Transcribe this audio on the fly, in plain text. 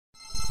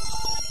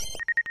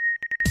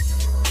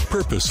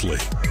Purposely.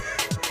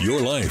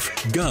 Your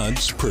life,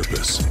 God's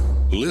purpose.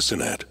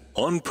 Listen at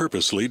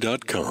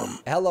onpurposely.com.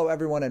 Hello,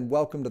 everyone, and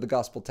welcome to the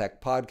Gospel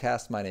Tech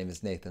Podcast. My name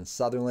is Nathan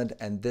Sutherland,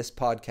 and this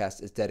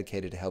podcast is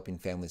dedicated to helping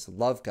families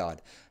love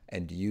God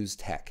and use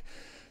tech.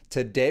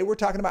 Today, we're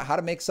talking about how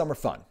to make summer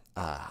fun.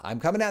 I'm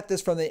coming at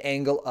this from the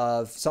angle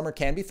of summer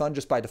can be fun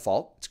just by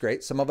default. It's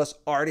great. Some of us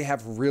already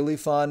have really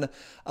fun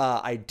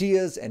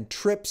ideas and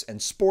trips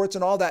and sports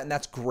and all that, and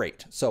that's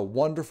great. So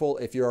wonderful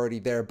if you're already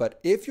there.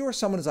 But if you're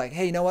someone who's like,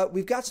 hey, you know what?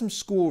 We've got some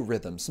school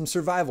rhythms, some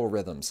survival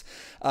rhythms.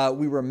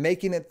 We were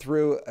making it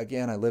through.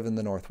 Again, I live in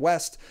the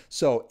Northwest,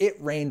 so it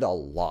rained a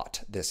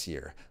lot this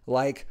year.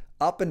 Like,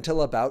 up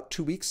until about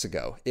 2 weeks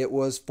ago, it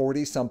was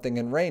 40 something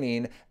and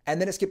raining,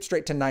 and then it skipped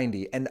straight to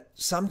 90. And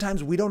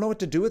sometimes we don't know what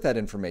to do with that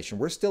information.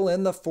 We're still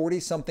in the 40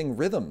 something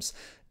rhythms,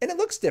 and it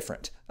looks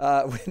different.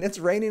 When it's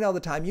raining all the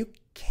time, you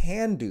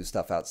can do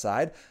stuff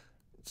outside.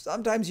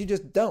 Sometimes you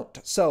just don't.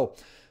 So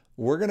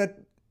we're going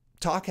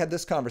to have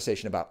this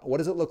conversation about what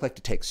does it look like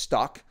to take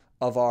stock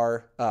of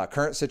our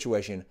current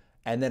situation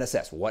and then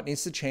assess what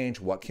needs to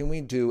change, what can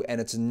we do, and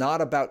it's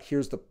not about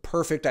here's the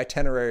perfect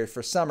itinerary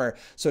for summer,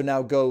 so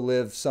now go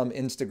live some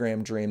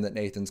Instagram dream that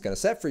Nathan's going to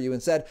set for you.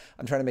 Instead,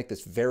 I'm trying to make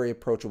this very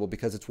approachable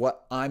because it's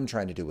what I'm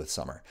trying to do with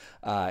summer.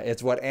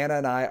 It's what Anna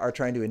and I are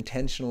trying to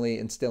intentionally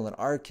instill in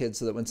our kids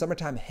so that when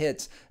summertime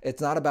hits,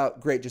 it's not about,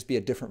 great, just be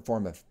a different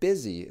form of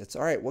busy. It's,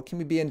 all right, what can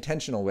we be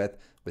intentional with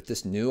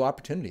this new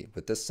opportunity,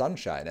 with this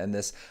sunshine and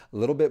this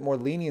little bit more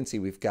leniency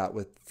we've got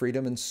with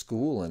freedom in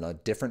school and a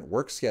different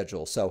work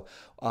schedule. So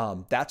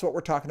that's what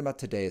we're talking about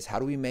today is how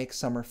do we make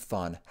summer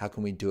fun? How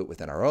can we do it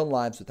within our own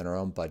lives, within our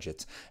own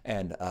budgets,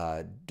 and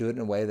do it in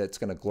a way that's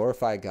going to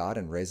glorify God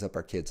and raise up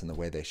our kids in the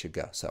way they should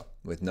go. So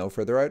with no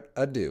further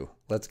ado,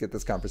 let's get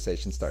this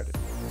conversation started.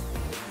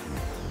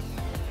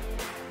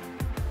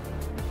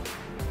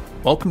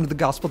 Welcome to the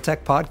Gospel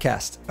Tech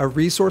Podcast, a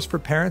resource for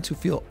parents who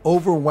feel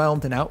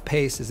overwhelmed and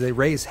outpaced as they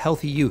raise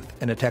healthy youth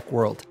in a tech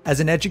world. As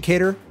an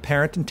educator,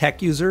 parent, and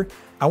tech user,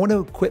 I want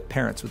to equip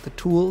parents with the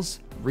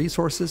tools,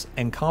 resources,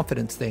 and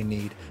confidence they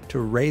need to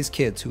raise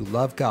kids who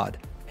love God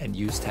and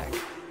use tech.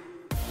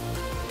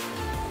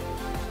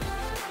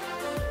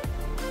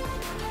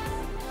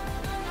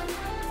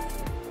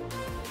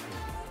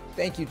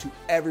 Thank you to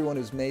everyone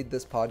who's made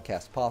this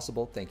podcast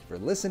possible. Thank you for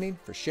listening,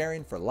 for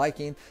sharing, for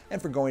liking, and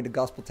for going to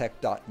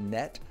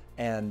gospeltech.net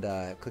and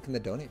clicking the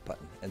donate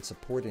button and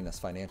supporting us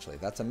financially.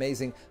 That's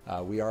amazing.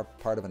 We are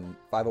part of a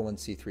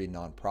 501c3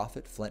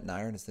 nonprofit. Flint and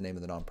Iron is the name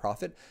of the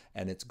nonprofit,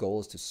 and its goal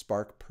is to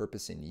spark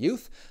purpose in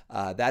youth.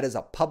 That is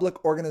a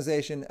public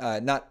organization,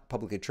 not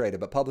publicly traded,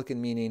 but public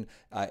in meaning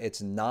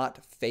it's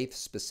not faith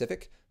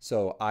specific.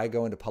 So I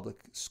go into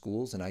public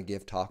schools and I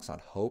give talks on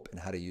hope and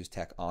how to use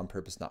tech on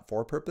purpose, not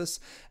for purpose.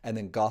 And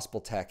then Gospel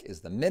Tech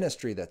is the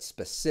ministry that's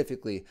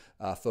specifically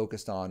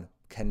focused on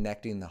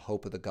connecting the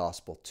hope of the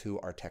gospel to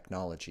our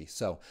technology.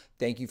 So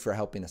thank you for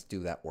helping us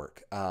do that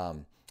work.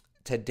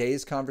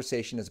 Today's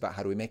conversation is about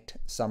how do we make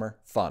summer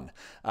fun.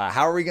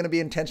 How are we going to be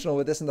intentional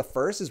with this? And the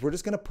first is we're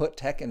just going to put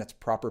tech in its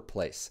proper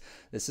place.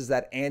 This is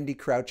that Andy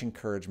Crouch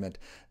encouragement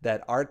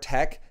that our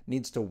tech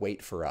needs to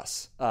wait for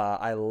us.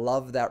 I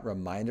love that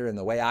reminder, and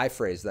the way I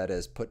phrase that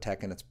is put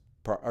tech in its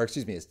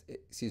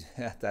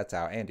that's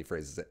how Andy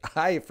phrases it.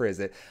 I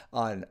phrase it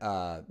on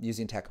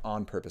using tech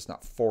on purpose,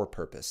 not for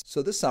purpose.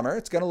 So this summer,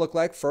 it's going to look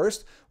like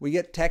first, we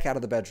get tech out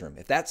of the bedroom.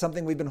 If that's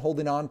something we've been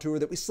holding on to or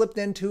that we slipped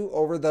into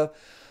over the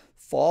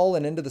fall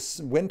and into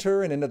the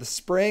winter and into the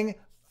spring,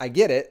 I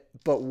get it.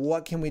 But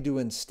what can we do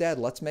instead?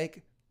 Let's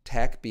make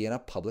tech be in a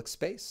public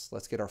space.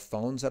 Let's get our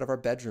phones out of our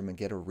bedroom and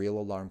get a real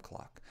alarm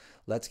clock.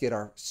 Let's get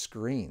our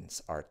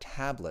screens, our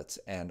tablets,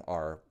 and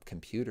our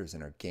computers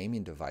and our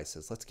gaming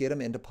devices. Let's get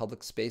them into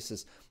public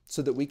spaces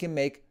so that we can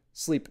make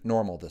sleep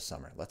normal this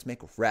summer. Let's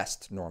make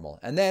rest normal.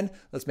 And then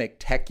let's make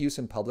tech use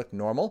in public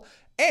normal.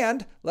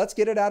 And let's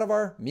get it out of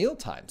our meal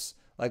times.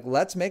 Like,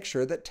 let's make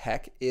sure that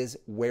tech is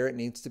where it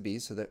needs to be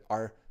so that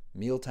our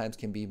meal times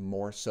can be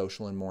more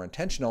social and more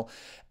intentional.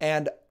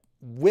 And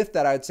with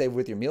that, I'd say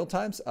with your meal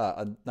times,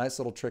 a nice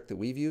little trick that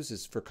we've used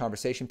is for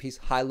conversation piece.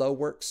 High-low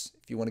works.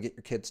 If you want to get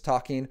your kids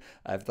talking,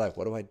 I've like,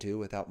 what do I do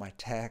without my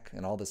tech?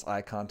 And all this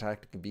eye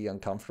contact can be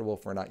uncomfortable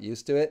if we're not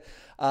used to it.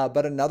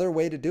 But another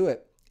way to do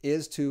it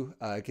is to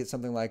get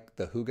something like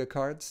the Hygge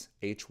cards,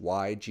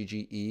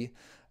 Hygge.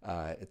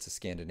 It's a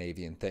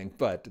Scandinavian thing,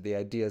 but the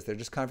idea is they're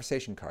just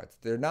conversation cards.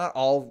 They're not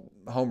all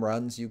home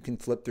runs. You can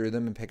flip through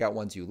them and pick out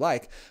ones you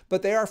like,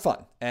 but they are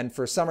fun. And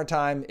for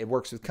summertime, it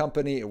works with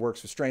company, it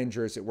works with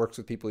strangers, it works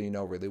with people you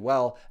know really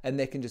well, and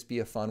they can just be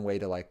a fun way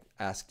to like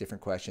ask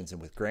different questions.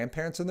 And with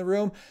grandparents in the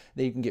room,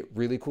 then you can get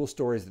really cool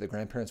stories that the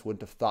grandparents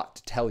wouldn't have thought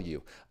to tell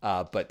you,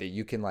 but that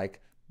you can like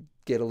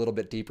get a little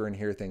bit deeper and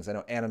hear things. I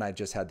know Anna and I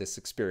just had this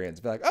experience,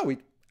 be like, oh, we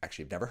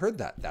actually have never heard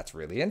that. That's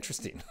really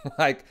interesting,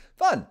 like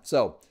fun.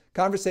 So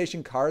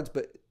conversation cards,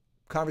 but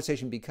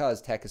conversation because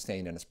tech is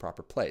staying in its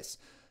proper place.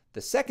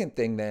 The second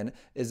thing then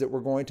is that we're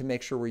going to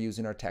make sure we're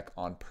using our tech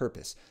on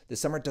purpose. This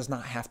summer does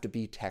not have to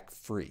be tech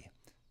free.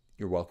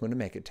 You're welcome to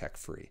make it tech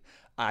free.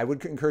 I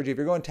would encourage you, if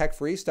you're going tech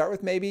free, start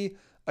with maybe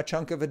a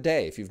chunk of a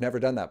day if you've never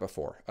done that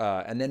before,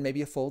 and then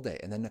maybe a full day,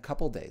 and then a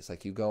couple days.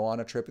 Like you go on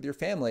a trip with your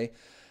family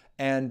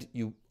and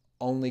you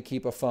only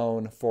keep a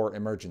phone for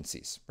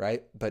emergencies,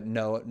 right? But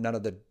no, none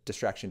of the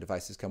distraction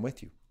devices come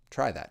with you.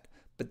 Try that.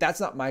 But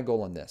that's not my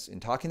goal in this. In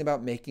talking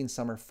about making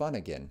summer fun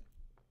again,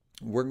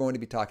 we're going to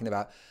be talking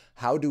about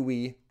how do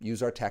we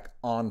use our tech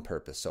on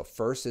purpose. So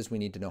first is we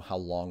need to know how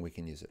long we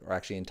can use it, or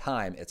actually in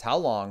time, it's how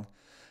long,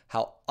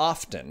 how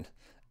often,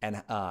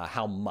 and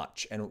how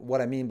much. And what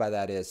I mean by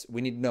that is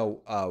we need to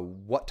know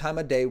what time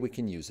of day we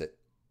can use it.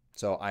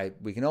 So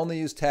we can only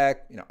use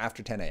tech,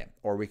 after 10 a.m.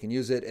 or we can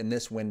use it in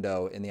this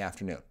window in the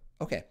afternoon.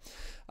 Okay.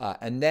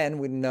 And then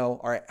we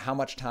know, all right, how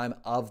much time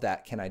of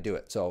that can I do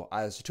it? So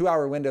it's a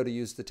 2-hour window to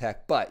use the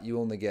tech, but you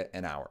only get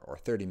an hour or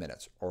 30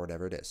 minutes or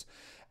whatever it is.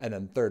 And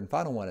then third and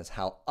final one is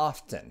how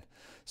often.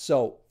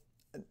 So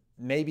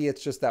maybe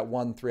it's just that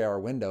 1 3-hour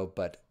window,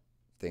 but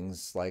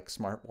things like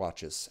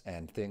smartwatches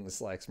and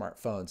things like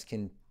smartphones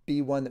can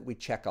be one that we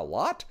check a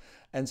lot.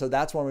 And so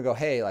that's when we go,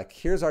 hey, like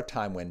here's our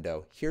time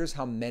window. Here's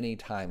how many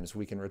times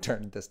we can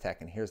return to this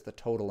tech. And here's the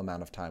total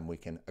amount of time we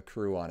can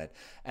accrue on it.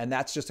 And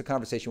that's just a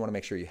conversation you want to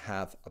make sure you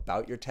have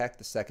about your tech.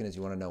 The second is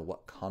you want to know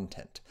what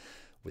content,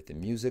 with the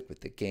music,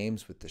 with the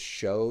games, with the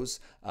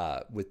shows,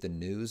 with the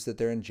news that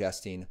they're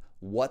ingesting,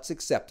 what's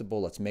acceptable.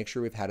 Let's make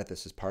sure we've had it.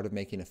 This is part of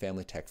making a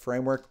family tech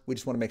framework. We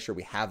just want to make sure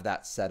we have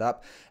that set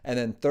up. And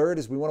then third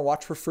is we want to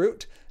watch for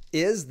fruit.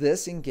 Is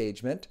this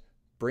engagement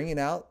bringing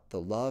out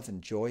the love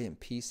and joy and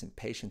peace and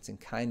patience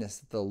and kindness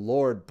that the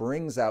Lord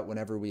brings out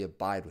whenever we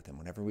abide with him,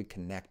 whenever we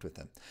connect with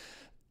him?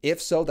 If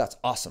so, that's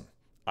awesome.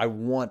 I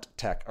want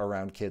tech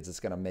around kids that's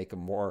going to make them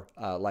more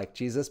like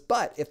Jesus.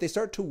 But if they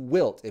start to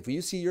wilt, if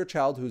you see your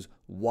child who's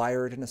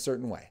wired in a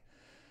certain way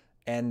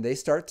and they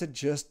start to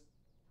just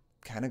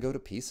kind of go to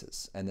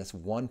pieces, and this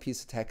one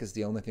piece of tech is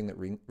the only thing that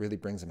really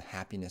brings them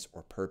happiness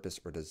or purpose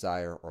or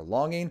desire or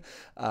longing,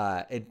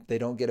 they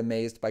don't get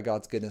amazed by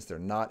God's goodness. They're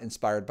not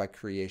inspired by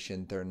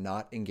creation. They're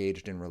not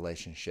engaged in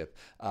relationship.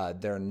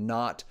 They're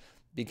not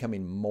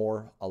becoming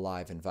more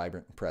alive and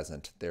vibrant and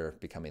present. They're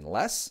becoming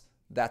less.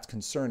 That's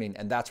concerning,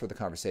 and that's where the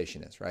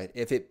conversation is, right?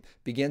 If it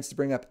begins to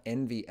bring up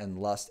envy and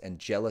lust and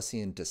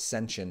jealousy and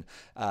dissension,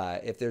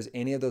 if there's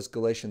any of those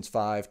Galatians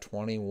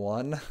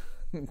 5:21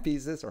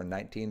 pieces or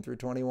 19 through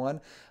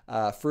 21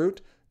 fruit,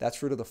 that's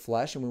fruit of the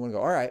flesh, and we want to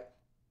go, all right,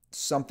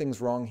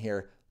 something's wrong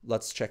here.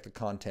 Let's check the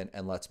content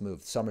and let's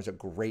move. Summer's a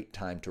great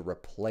time to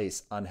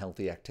replace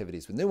unhealthy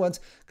activities with new ones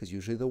because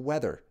usually the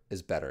weather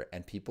is better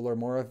and people are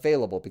more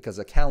available because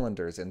of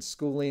calendars and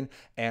schooling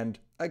and,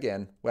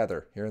 again,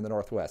 weather here in the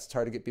Northwest. It's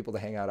hard to get people to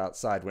hang out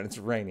outside when it's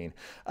raining.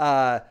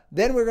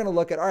 Then we're going to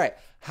look at, all right,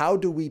 how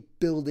do we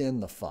build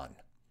in the fun?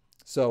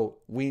 So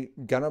we're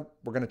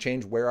gonna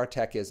change where our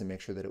tech is and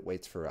make sure that it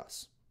waits for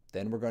us.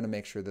 Then we're going to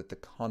make sure that the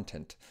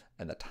content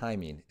and the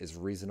timing is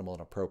reasonable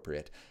and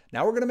appropriate.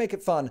 Now we're going to make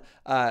it fun,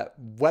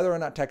 whether or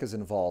not tech is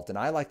involved. And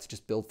I like to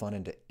just build fun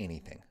into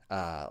anything.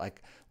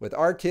 Like with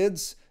our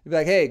kids, you'd be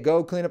like, hey,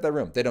 go clean up that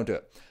room. They don't do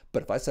it.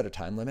 But if I set a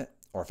time limit,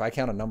 or if I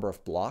count a number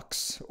of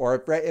blocks,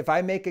 or if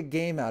I make a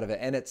game out of it,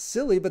 and it's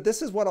silly, but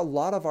this is what a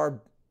lot of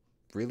our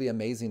really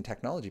amazing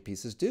technology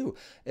pieces do,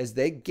 is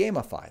they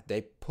gamify.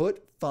 They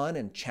put fun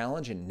and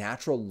challenge and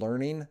natural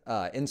learning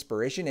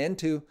inspiration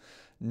into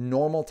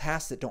normal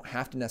tasks that don't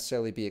have to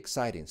necessarily be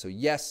exciting. So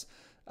yes,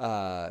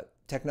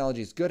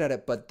 technology is good at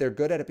it, but they're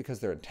good at it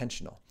because they're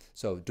intentional.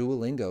 So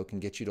Duolingo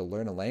can get you to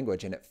learn a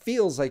language and it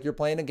feels like you're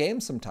playing a game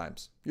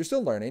sometimes. You're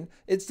still learning.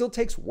 It still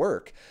takes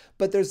work,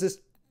 but there's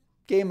this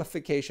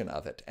gamification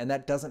of it, and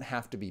that doesn't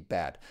have to be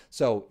bad.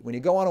 So when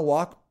you go on a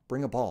walk,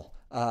 bring a ball.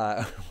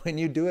 When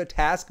you do a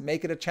task,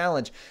 make it a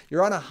challenge.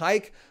 You're on a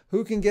hike,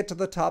 who can get to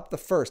the top the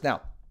first?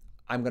 Now,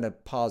 I'm going to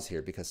pause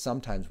here because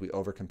sometimes we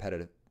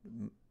over-competitive.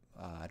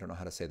 I don't know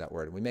how to say that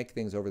word. We make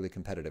things overly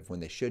competitive when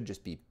they should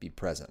just be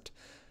present.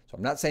 So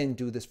I'm not saying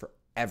do this for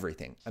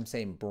everything. I'm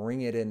saying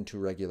bring it into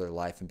regular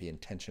life and be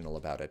intentional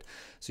about it.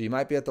 So you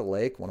might be at the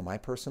lake. One of my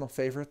personal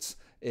favorites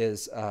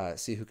is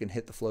see who can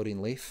hit the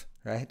floating leaf,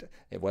 right?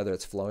 Whether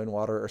it's flowing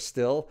water or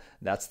still,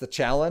 that's the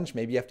challenge.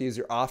 Maybe you have to use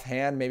your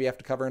offhand. Maybe you have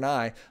to cover an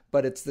eye,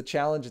 but it's the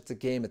challenge. It's a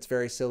game. It's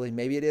very silly.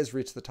 Maybe it is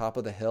reach the top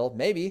of the hill.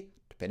 Maybe,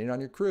 depending on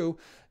your crew,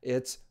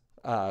 it's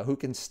who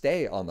can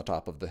stay on the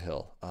top of the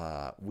hill.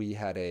 We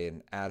had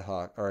an ad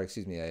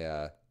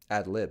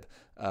lib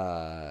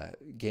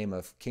game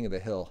of King of the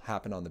Hill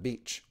happen on the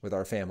beach with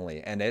our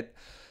family, and it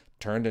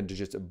turned into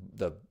just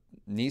the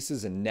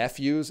nieces and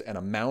nephews and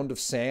a mound of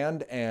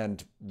sand,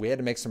 and we had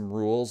to make some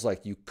rules,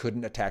 like you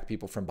couldn't attack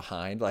people from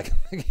behind. Like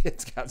the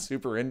kids got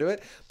super into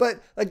it,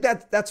 but like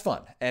that's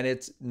fun, and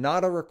it's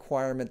not a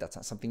requirement. That's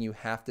not something you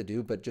have to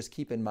do, but just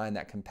keep in mind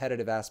that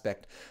competitive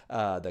aspect,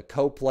 the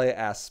co-play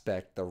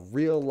aspect, the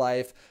real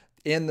life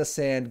in the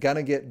sand,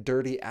 gonna get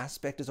dirty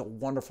aspect is a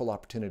wonderful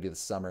opportunity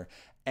this summer.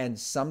 And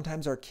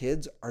sometimes our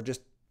kids are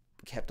just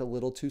kept a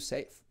little too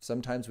safe.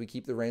 Sometimes we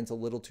keep the reins a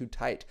little too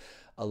tight.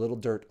 A little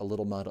dirt, a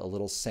little mud, a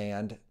little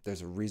sand.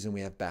 There's a reason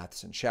we have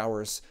baths and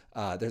showers.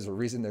 There's a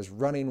reason there's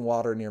running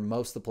water near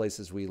most of the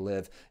places we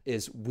live,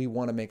 is we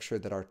want to make sure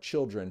that our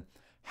children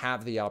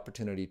have the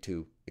opportunity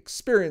to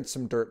experience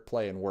some dirt,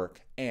 play, and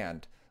work,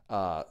 and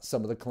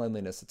some of the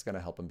cleanliness that's going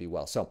to help them be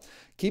well. So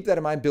keep that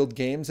in mind, build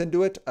games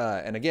into it.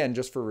 And again,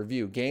 just for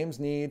review,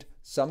 games need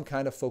some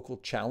kind of focal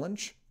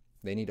challenge.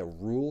 They need a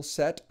rule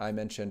set. I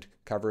mentioned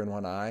covering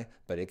one eye,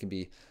 but it can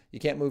be, you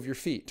can't move your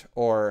feet,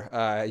 or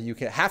you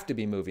have to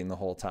be moving the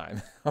whole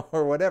time,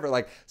 or whatever,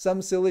 like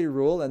some silly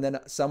rule, and then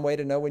some way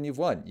to know when you've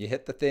won. You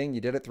hit the thing,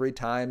 you did it 3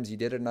 times, you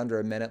did it in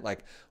under a minute,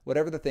 like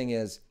whatever the thing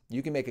is,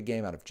 you can make a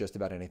game out of just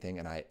about anything.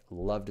 And I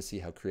love to see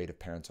how creative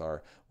parents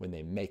are when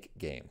they make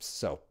games.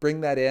 So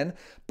bring that in.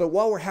 But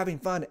while we're having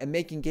fun and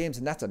making games,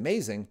 and that's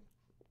amazing,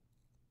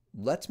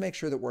 let's make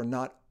sure that we're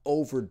not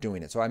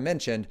overdoing it. So I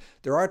mentioned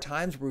there are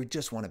times where we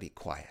just want to be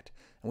quiet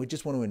and we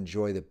just want to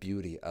enjoy the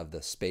beauty of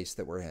the space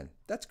that we're in.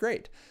 That's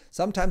great.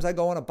 Sometimes I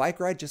go on a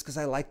bike ride just because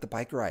I like the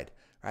bike ride.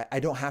 Right?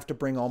 I don't have to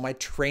bring all my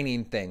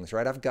training things,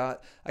 right?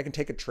 I can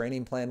take a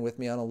training plan with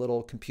me on a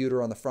little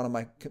computer on the front of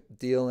my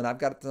deal, and I've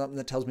got something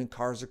that tells me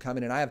cars are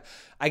coming, and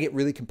I get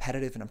really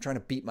competitive and I'm trying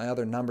to beat my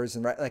other numbers,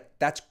 and right, like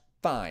that's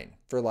fine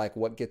for like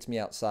what gets me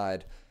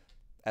outside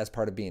as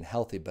part of being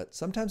healthy. But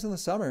sometimes in the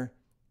summer,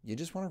 you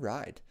just want to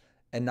ride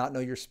and not know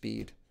your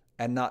speed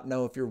and not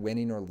know if you're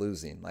winning or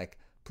losing. Like,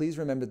 please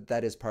remember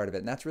that is part of it.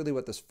 And that's really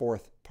what this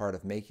 4th part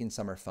of making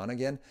summer fun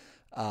again,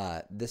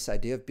 this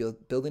idea of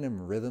building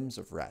in rhythms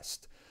of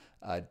rest,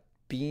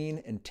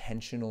 being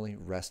intentionally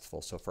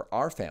restful. So for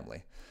our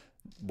family,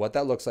 what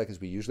that looks like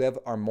is we usually have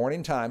our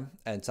morning time,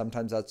 and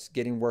sometimes that's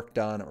getting work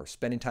done or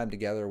spending time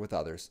together with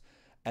others.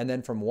 And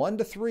then from 1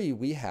 to 3,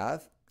 we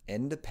have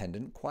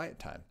independent quiet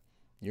time.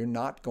 You're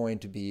not going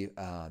to be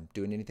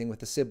doing anything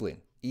with a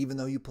sibling, even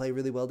though you play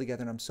really well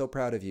together, and I'm so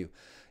proud of you.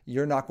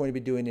 You're not going to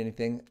be doing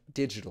anything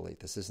digitally.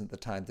 This isn't the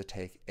time to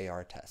take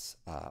AR tests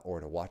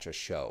or to watch a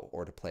show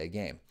or to play a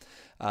game.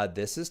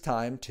 This is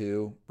time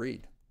to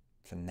read,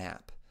 to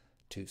nap,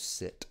 to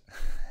sit,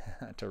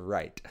 to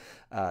write.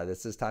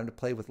 This is time to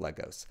play with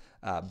Legos.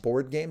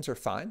 Board games are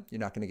fine.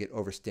 You're not going to get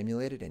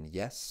overstimulated. And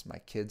yes, my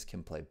kids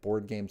can play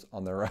board games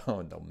on their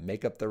own. They'll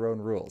make up their own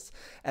rules.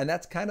 And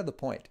that's kind of the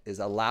point, is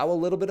allow a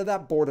little bit of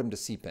that boredom to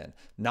seep in.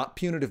 Not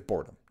punitive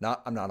boredom.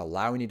 I'm not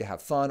allowing you to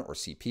have fun or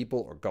see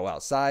people or go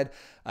outside.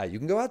 You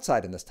can go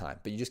outside in this time,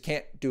 but you just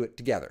can't do it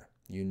together.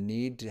 You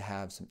need to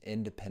have some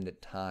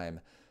independent time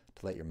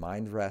to let your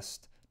mind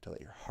rest, to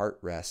let your heart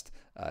rest,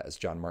 as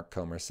John Mark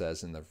Comer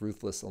says in The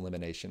Ruthless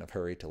Elimination of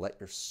Hurry, to let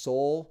your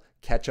soul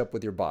catch up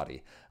with your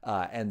body.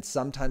 And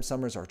sometimes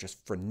summers are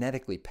just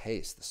frenetically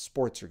paced. The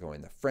sports are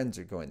going, the friends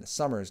are going, the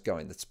summer is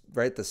going,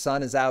 right? The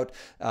sun is out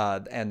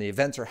and the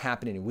events are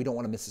happening, and we don't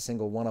want to miss a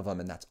single one of them,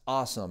 and that's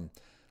awesome.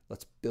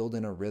 Let's build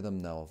in a rhythm,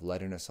 though, of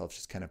letting ourselves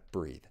just kind of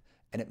breathe.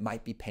 And it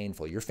might be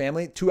painful. Your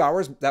family, 2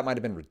 hours, that might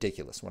have been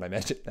ridiculous when I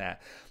mentioned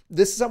that.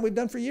 This is something we've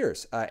done for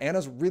years.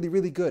 Anna's really,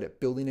 really good at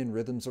building in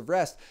rhythms of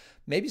rest.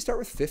 Maybe start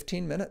with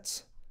 15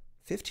 minutes.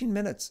 15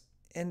 minutes,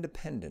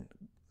 independent.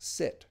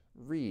 Sit,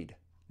 read,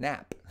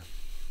 nap.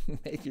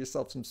 Make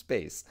yourself some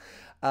space.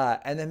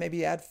 And then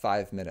maybe add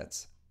 5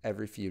 minutes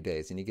every few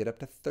days, and you get up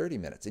to 30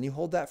 minutes. And you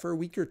hold that for a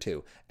week or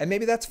 2. And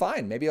maybe that's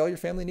fine. Maybe all your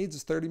family needs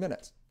is 30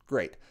 minutes.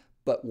 Great.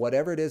 But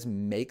whatever it is,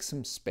 make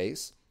some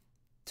space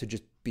to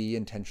just be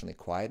intentionally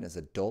quiet. And as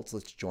adults,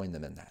 let's join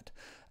them in that.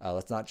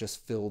 Let's not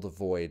just fill the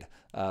void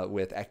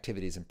with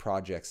activities and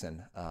projects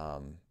and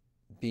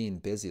being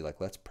busy.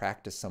 Like, let's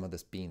practice some of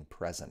this being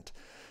present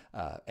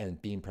and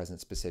being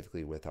present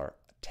specifically with our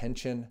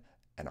attention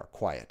and our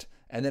quiet.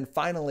 And then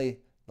finally,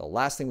 the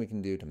last thing we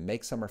can do to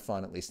make summer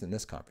fun, at least in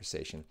this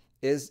conversation,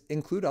 is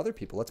include other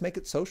people. Let's make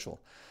it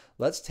social.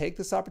 Let's take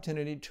this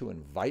opportunity to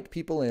invite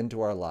people into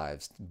our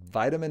lives,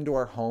 invite them into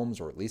our homes,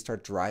 or at least our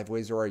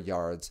driveways or our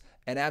yards,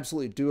 and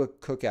absolutely do a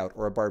cookout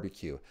or a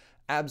barbecue.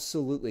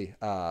 Absolutely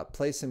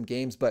play some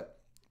games. But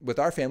with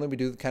our family, we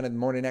do kind of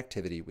morning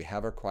activity. We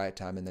have our quiet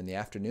time, and then the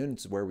afternoon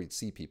is where we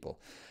see people.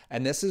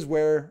 And this is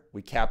where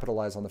we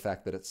capitalize on the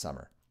fact that it's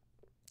summer.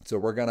 So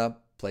we're going to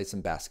play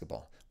some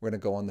basketball. We're going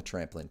to go on the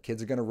trampoline.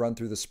 Kids are going to run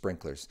through the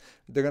sprinklers.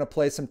 They're going to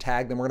play some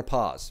tag. Then we're going to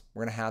pause.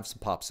 We're going to have some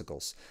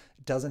popsicles.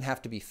 It doesn't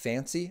have to be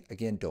fancy.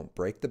 Again, don't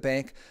break the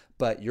bank.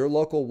 But your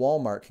local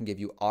Walmart can give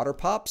you Otter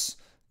Pops.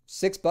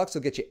 $6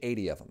 will get you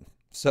 80 of them.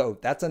 So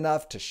that's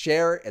enough to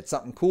share. It's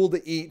something cool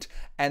to eat.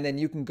 And then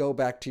you can go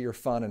back to your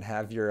fun and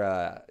have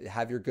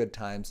your good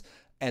times.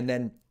 And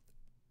then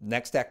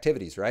next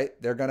activities, right?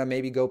 They're going to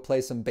maybe go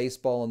play some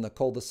baseball in the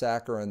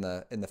cul-de-sac or in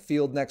the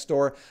field next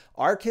door.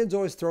 Our kids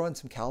always throw in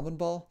some Calvin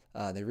ball.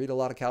 They read a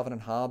lot of Calvin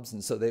and Hobbes.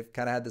 And so they've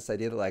kind of had this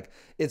idea that, like,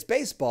 it's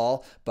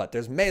baseball, but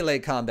there's melee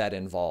combat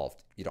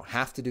involved. You don't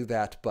have to do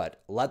that,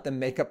 but let them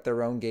make up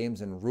their own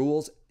games and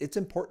rules. It's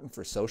important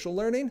for social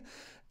learning.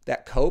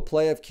 That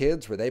co-play of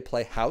kids where they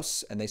play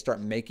house and they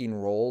start making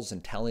roles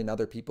and telling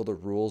other people the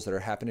rules that are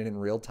happening in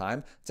real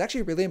time, it's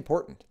actually really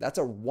important. That's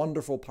a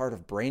wonderful part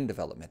of brain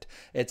development.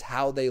 It's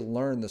how they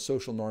learn the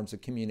social norms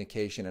of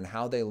communication and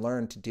how they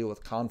learn to deal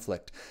with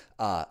conflict.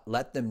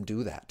 Let them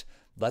do that.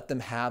 Let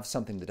them have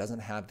something that doesn't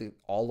have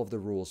all of the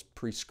rules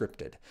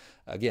pre-scripted.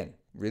 Again,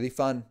 really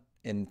fun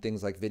in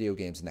things like video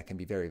games, and that can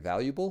be very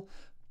valuable.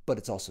 But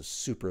it's also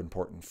super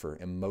important for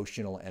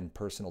emotional and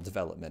personal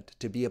development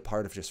to be a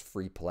part of just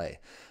free play.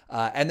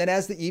 And then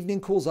as the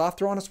evening cools off,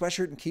 throw on a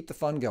sweatshirt and keep the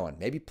fun going.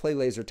 Maybe play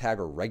laser tag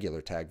or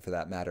regular tag for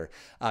that matter.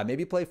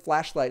 Maybe play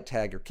flashlight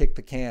tag or kick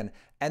the can,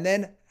 and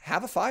then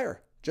have a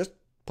fire. Just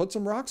put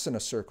some rocks in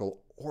a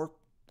circle, or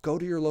go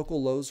to your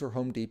local Lowe's or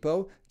Home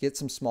Depot, get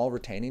some small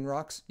retaining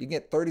rocks. You can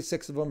get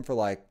 36 of them for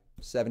like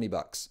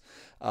 $70.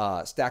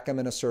 Stack them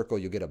in a circle,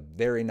 you'll get a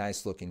very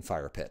nice looking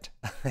fire pit.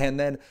 And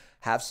then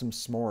have some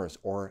s'mores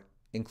or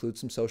include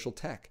some social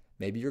tech.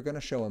 Maybe you're going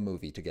to show a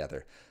movie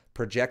together.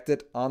 Project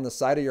it on the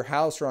side of your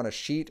house or on a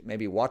sheet,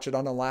 maybe watch it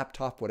on a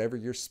laptop, whatever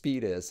your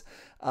speed is.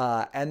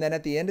 And then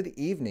at the end of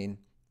the evening,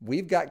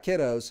 we've got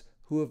kiddos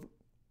who have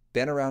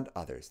been around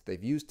others.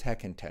 They've used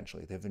tech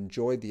intentionally. They've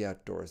enjoyed the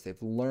outdoors.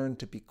 They've learned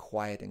to be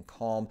quiet and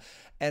calm.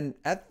 And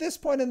at this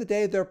point in the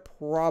day, they're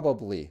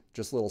probably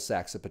just little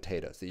sacks of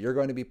potatoes that you're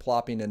going to be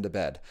plopping into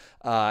bed.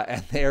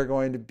 And they are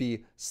going to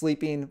be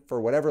sleeping for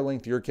whatever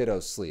length your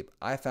kiddos sleep.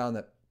 I found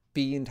that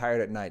being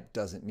tired at night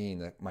doesn't mean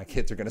that my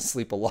kids are going to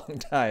sleep a long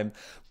time,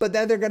 but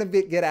then they're going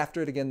to get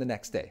after it again the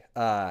next day.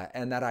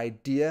 And that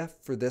idea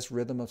for this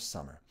rhythm of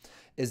summer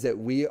is that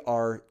we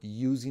are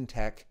using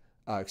tech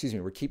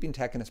we're keeping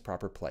tech in its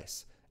proper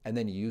place and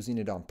then using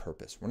it on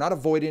purpose. We're not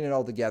avoiding it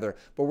altogether,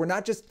 but we're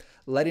not just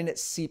letting it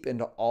seep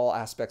into all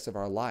aspects of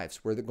our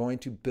lives. We're going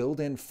to build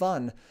in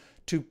fun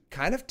to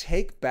kind of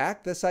take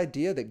back this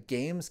idea that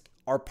games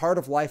are part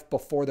of life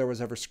before there was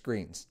ever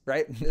screens,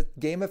 right?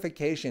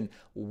 Gamification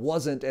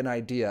wasn't an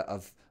idea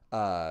of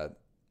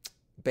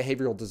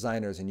behavioral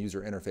designers and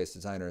user interface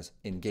designers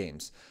in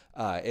games.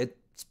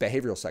 It's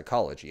behavioral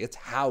psychology. It's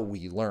how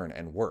we learn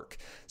and work.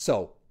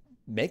 So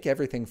make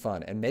everything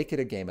fun and make it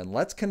a game, and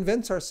let's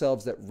convince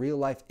ourselves that real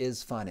life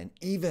is fun, and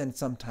even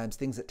sometimes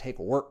things that take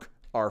work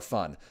are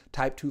fun.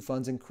 Type 2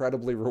 fun's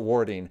incredibly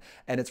rewarding,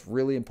 and it's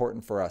really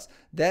important for us.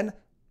 Then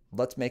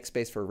let's make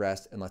space for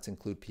rest, and let's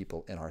include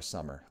people in our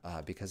summer,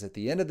 because at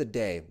the end of the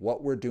day,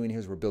 what we're doing here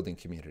is we're building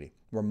community.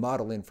 We're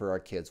modeling for our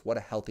kids what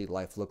a healthy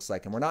life looks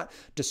like, and we're not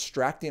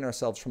distracting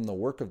ourselves from the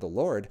work of the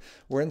Lord.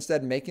 We're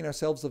instead making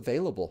ourselves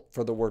available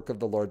for the work of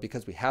the Lord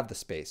because we have the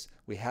space,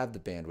 we have the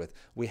bandwidth,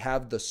 we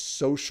have the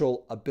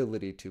social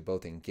ability to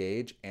both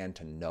engage and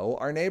to know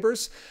our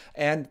neighbors.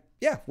 And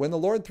yeah, when the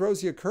Lord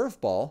throws you a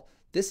curveball,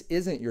 this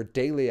isn't your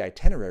daily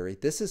itinerary.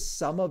 This is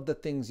some of the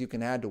things you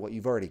can add to what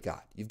you've already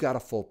got. You've got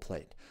a full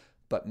plate.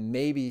 But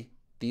maybe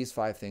these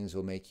 5 things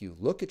will make you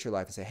look at your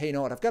life and say, hey, you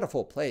know what? I've got a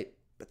full plate,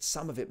 but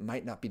some of it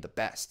might not be the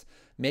best.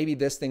 Maybe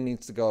this thing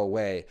needs to go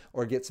away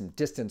or get some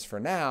distance for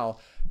now,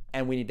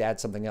 and we need to add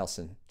something else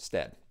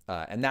instead.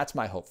 And that's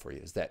my hope for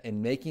you, is that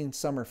in making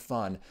summer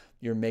fun,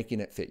 you're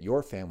making it fit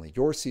your family,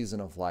 your season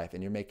of life,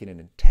 and you're making it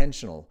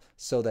intentional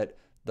so that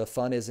the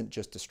fun isn't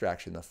just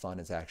distraction. The fun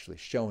is actually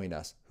showing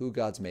us who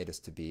God's made us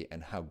to be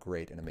and how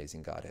great and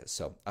amazing God is.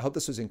 So I hope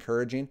this was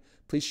encouraging.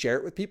 Please share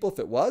it with people if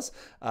it was,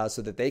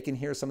 so that they can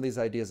hear some of these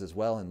ideas as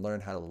well and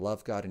learn how to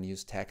love God and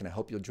use tech. And I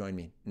hope you'll join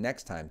me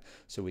next time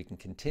so we can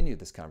continue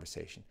this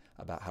conversation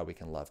about how we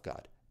can love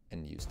God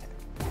and use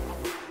tech.